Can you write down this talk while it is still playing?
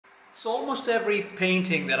So almost every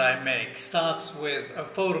painting that I make starts with a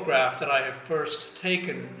photograph that I have first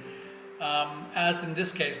taken. As in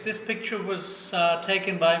this case, this picture was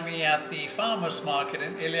taken by me at the farmers market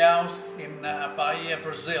in Ilhéus in Bahia,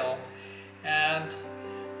 Brazil, and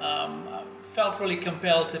I felt really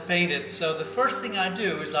compelled to paint it. So the first thing I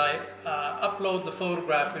do is I upload the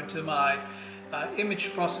photograph into my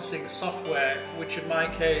image processing software, which in my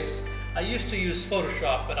case I used to use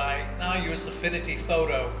Photoshop, but I now use Affinity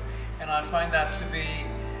Photo, and I find that to be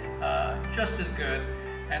just as good.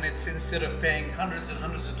 And it's, instead of paying hundreds and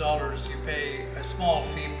hundreds of dollars, you pay a small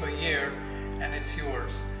fee per year and it's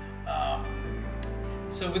yours.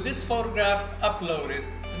 So with this photograph uploaded,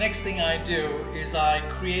 the next thing I do is I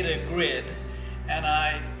create a grid and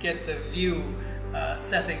I get the view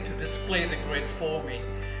setting to display the grid for me.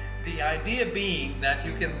 The idea being that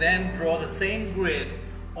you can then draw the same grid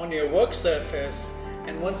on your work surface,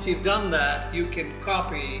 and once you've done that, you can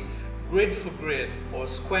copy grid for grid or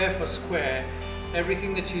square for square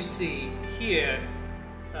everything that you see here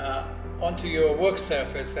onto your work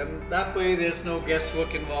surface, and that way there's no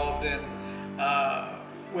guesswork involved in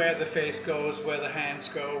where the face goes, where the hands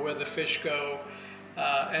go, where the fish go,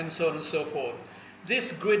 and so on and so forth.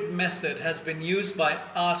 This grid method has been used by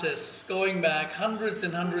artists going back hundreds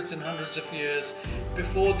and hundreds and hundreds of years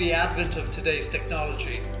before the advent of today's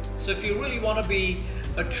technology. So if you really want to be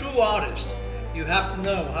a true artist, you have to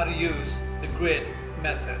know how to use the grid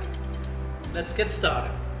method. Let's get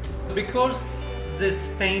started. Because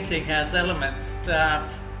this painting has elements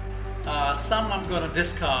that some I'm going to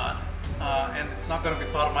discard and it's not going to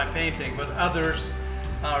be part of my painting, but others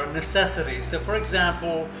are a necessity. So for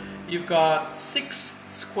example, you've got 6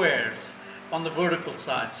 squares on the vertical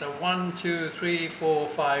side. So 1, 2, 3, 4,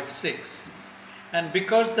 5, 6. And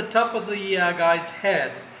because the top of the guy's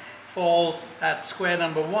head falls at square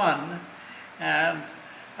number 1, and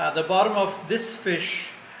the bottom of this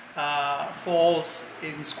fish falls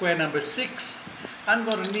in square number 6, I'm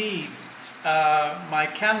going to need my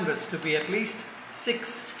canvas to be at least 6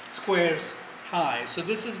 squares high. So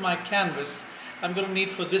this is my canvas. I'm going to need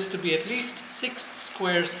for this to be at least 6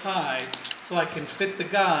 squares high, so I can fit the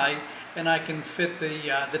guy and I can fit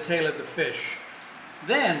the tail of the fish.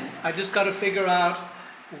 Then I just got to figure out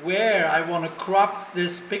where I want to crop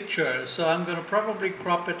this picture. So I'm going to probably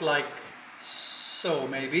crop it like so,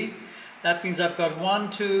 maybe. That means I've got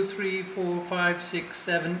 1, 2, 3, 4, 5, 6,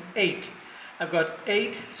 7, 8. I've got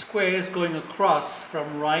 8 squares going across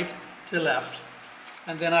from right to left.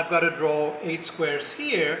 And then I've got to draw 8 squares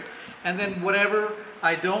here. And then whatever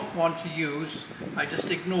I don't want to use, I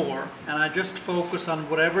just ignore. And I just focus on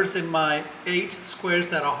whatever's in my 8 squares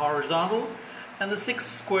that are horizontal and the 6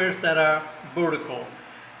 squares that are vertical.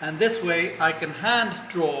 And this way I can hand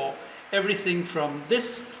draw everything from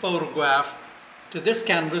this photograph to this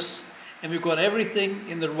canvas, and we've got everything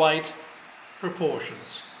in the right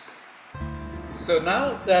proportions. So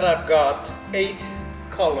now that I've got 8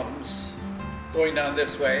 columns going down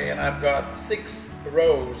this way and I've got 6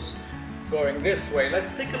 rows going this way,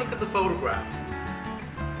 let's take a look at the photograph.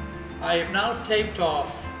 I have now taped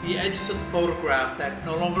off the edges of the photograph that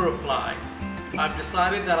no longer apply. I've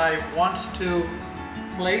decided that I want to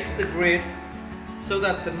place the grid so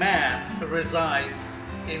that the man resides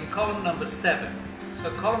in column number 7. So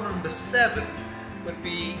column number 7 would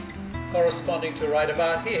be corresponding to right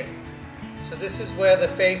about here. So this is where the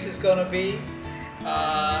face is going to be,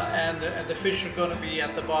 and the fish are going to be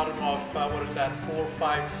at the bottom of, what is that, 4,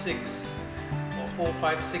 5, 6, or 4,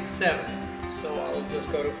 5, 6, 7. So I'll just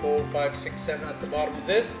go to 4, 5, 6, 7 at the bottom of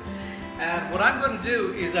this. And what I'm going to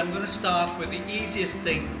do is I'm going to start with the easiest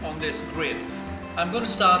thing on this grid. I'm going to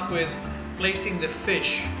start with placing the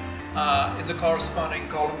fish in the corresponding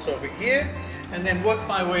columns over here, and then work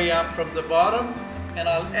my way up from the bottom, and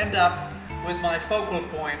I'll end up with my focal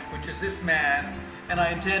point, which is this man, and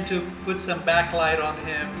I intend to put some backlight on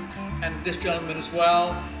him and this gentleman as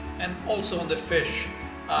well, and also on the fish.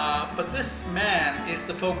 But this man is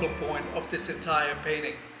the focal point of this entire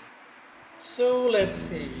painting. So let's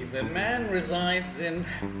see, the man resides in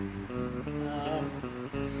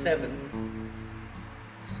 7.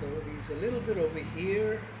 So he's a little bit over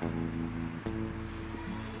here.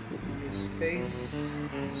 His face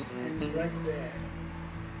ends right there.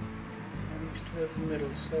 And he's towards the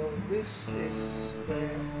middle. So this is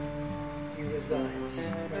where he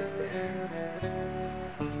resides, right there.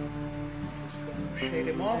 Just going to shade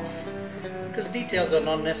him off, because details are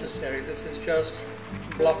not necessary. This is just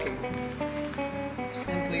blocking.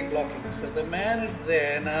 Simply blocking. So the man is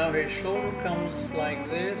there. Now his shoulder comes like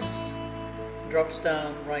this, drops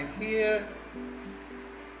down right here,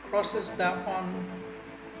 crosses that one,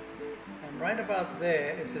 and right about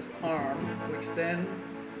there is his arm, which then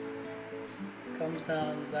comes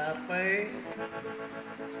down that way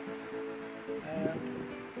and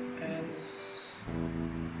ends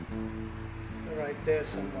right there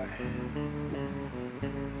somewhere.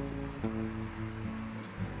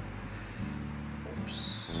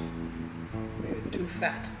 Oops, made it too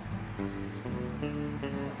fat.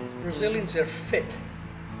 Brazilians are fit,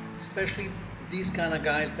 especially these kind of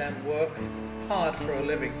guys that work hard for a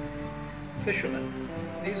living. Fishermen,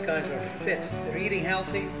 these guys are fit. They're eating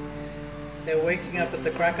healthy. They're waking up at the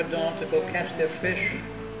crack of dawn to go catch their fish.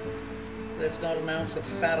 There's not an ounce of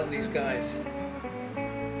fat on these guys.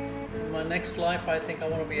 In my next life, I think I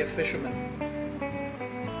want to be a fisherman.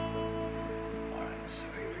 Alright, so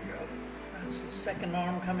here we go. That's the second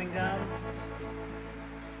arm coming down.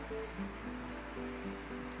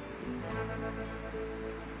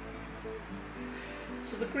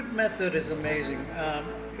 So the grid method is amazing.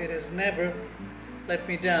 It has never let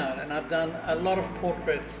me down, and I've done a lot of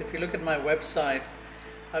portraits. If you look at my website,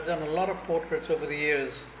 I've done a lot of portraits over the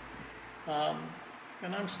years,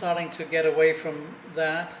 and I'm starting to get away from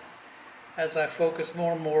that as I focus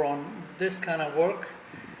more and more on this kind of work,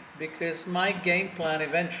 because my game plan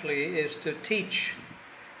eventually is to teach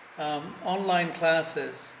online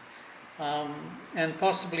classes and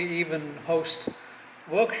possibly even host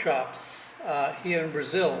workshops here in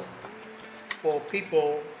Brazil for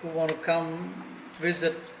people who want to come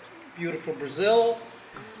visit beautiful Brazil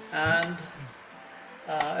and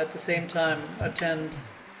at the same time attend,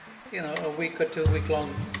 you know, a week or 2 week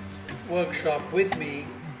long workshop with me.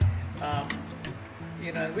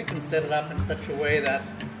 You know, and we can set it up in such a way that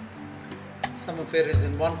some of it is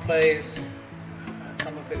in one place,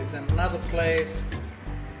 some of it is in another place,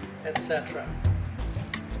 etc.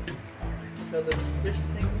 Alright, so this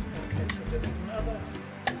thing, okay, so there's another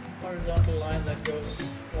horizontal line that goes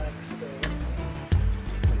like so.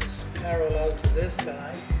 It's parallel to this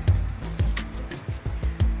guy.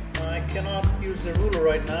 I cannot use the ruler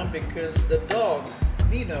right now because the dog,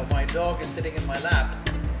 Nino, my dog, is sitting in my lap.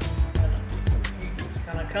 And he's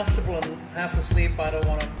kind of comfortable and half asleep. I don't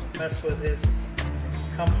want to mess with his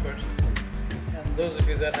comfort. And those of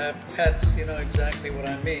you that have pets, you know exactly what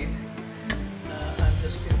I mean. I'm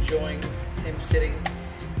just enjoying him sitting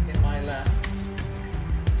in my lap.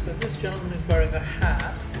 So this gentleman is wearing a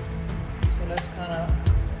hat. So let's kind of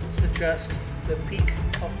suggest the peak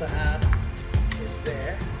of the hat is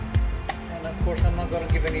there. And of course I'm not going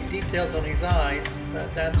to give any details on his eyes,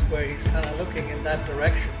 but that's where he's kind of looking in that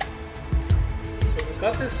direction. So we've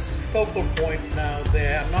got this focal point now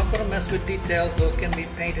there. I'm not going to mess with details, those can be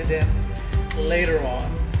painted in later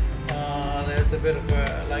on. There's a bit of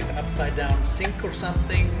a, like an upside down sink or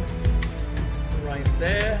something right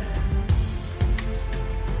there.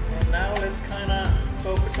 And now let's kind of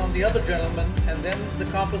focus on the other gentleman, and then the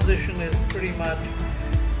composition is pretty much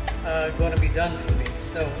going to be done for me.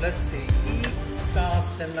 So let's see, he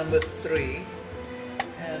starts in number 3,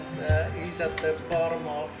 and he's at the bottom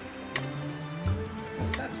of,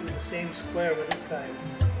 it's actually the same square where this guy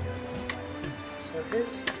is. So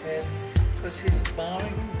his head, because he's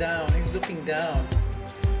bowing down, he's looking down.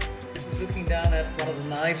 He's looking down at one of the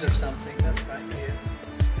knives or something, that's right, he is.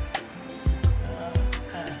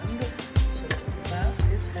 And so that,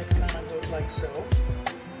 his head kind of goes like so.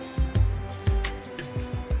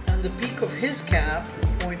 The peak of his cap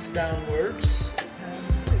points downwards, and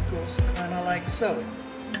it goes kind of like so.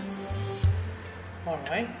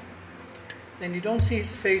 Alright, then you don't see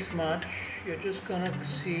his face much, you're just going to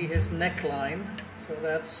see his neckline, so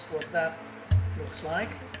that's what that looks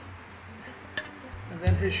like. And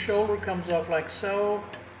then his shoulder comes off like so,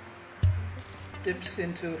 dips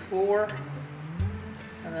into 4,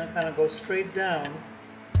 and then kind of goes straight down.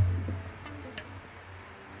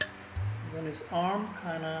 Then his arm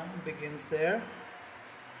kind of begins there,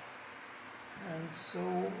 and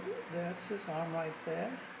so that's his arm right there.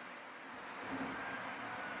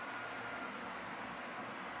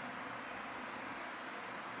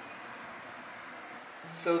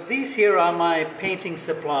 So these here are my painting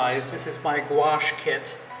supplies. This is my gouache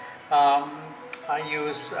kit. I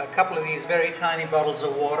use a couple of these very tiny bottles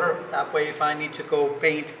of water. That way if I need to go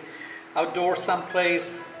paint outdoors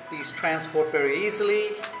someplace, these transport very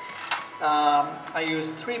easily. I use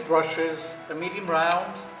 3 brushes, a medium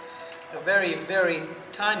round, a very, very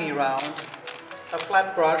tiny round, a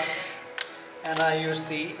flat brush, and I use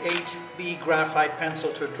the 8B graphite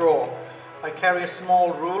pencil to draw. I carry a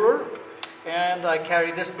small ruler, and I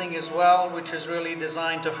carry this thing as well, which is really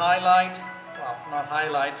designed to highlight, well, not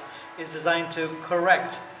highlight, it's designed to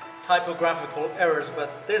correct typographical errors,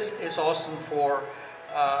 but this is awesome for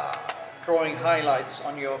drawing highlights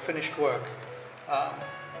on your finished work.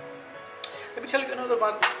 Let me tell you another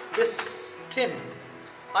about this tin.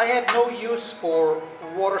 I had no use for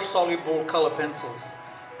water-soluble color pencils,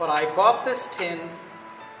 but I bought this tin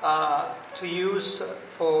to use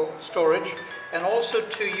for storage and also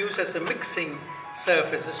to use as a mixing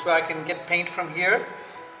surface. This way I can get paint from here,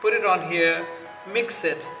 put it on here, mix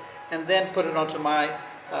it, and then put it onto my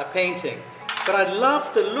painting. But I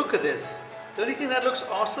love the look of this. Don't you think that looks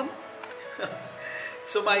awesome?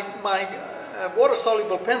 So my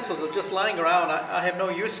water-soluble pencils are just lying around. I have no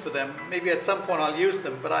use for them. Maybe at some point I'll use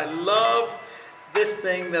them, but I love this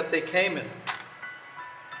thing that they came in.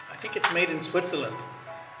 I think it's made in Switzerland.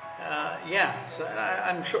 Yeah, so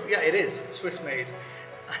I'm sure, yeah, it is Swiss made.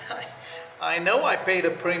 I know I paid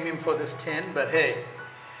a premium for this tin, but hey,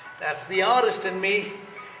 that's the artist in me,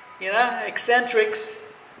 you know,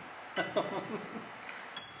 eccentrics.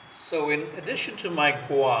 So in addition to my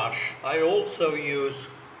gouache, I also use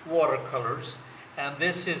watercolors, and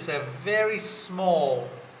this is a very small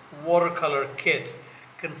watercolor kit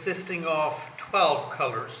consisting of 12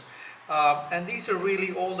 colors. And these are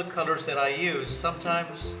really all the colors that I use.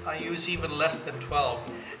 Sometimes I use even less than 12.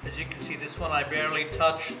 As you can see, this one I barely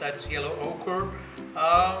touch. That's yellow ochre.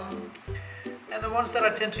 And the ones that I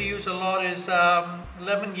tend to use a lot is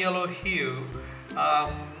lemon yellow hue,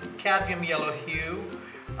 cadmium yellow hue.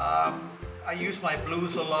 I use my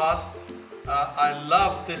blues a lot. I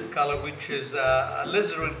love this color, which is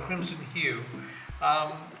alizarin crimson hue.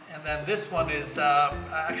 And then this one is,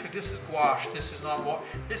 actually this is gouache, this is not water.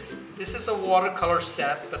 This is a watercolor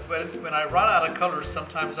set, but when I run out of colors,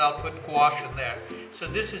 sometimes I'll put gouache in there. So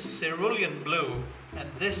this is cerulean blue, and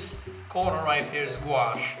this corner right here is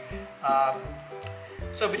gouache.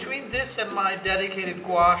 So between this and my dedicated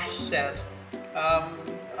gouache set,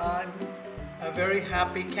 I'm a very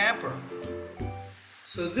happy camper.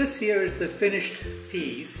 So this here is the finished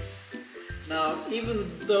piece. Now,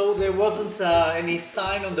 even though there wasn't any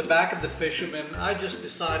sign on the back of the fisherman, I just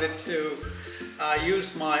decided to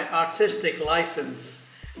use my artistic license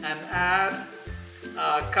and add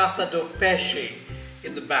Casa do Peixe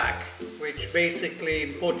in the back, which basically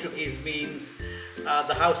in Portuguese means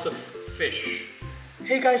the house of fish.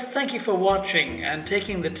 Hey guys, thank you for watching and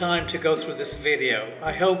taking the time to go through this video.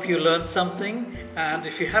 I hope you learned something, and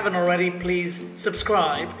if you haven't already, please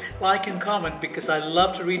subscribe, like and comment, because I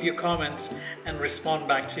love to read your comments and respond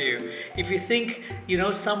back to you. If you think you know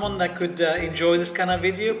someone that could enjoy this kind of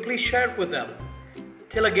video, please share it with them.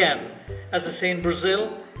 Till again, as they say in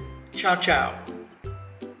Brazil, ciao ciao.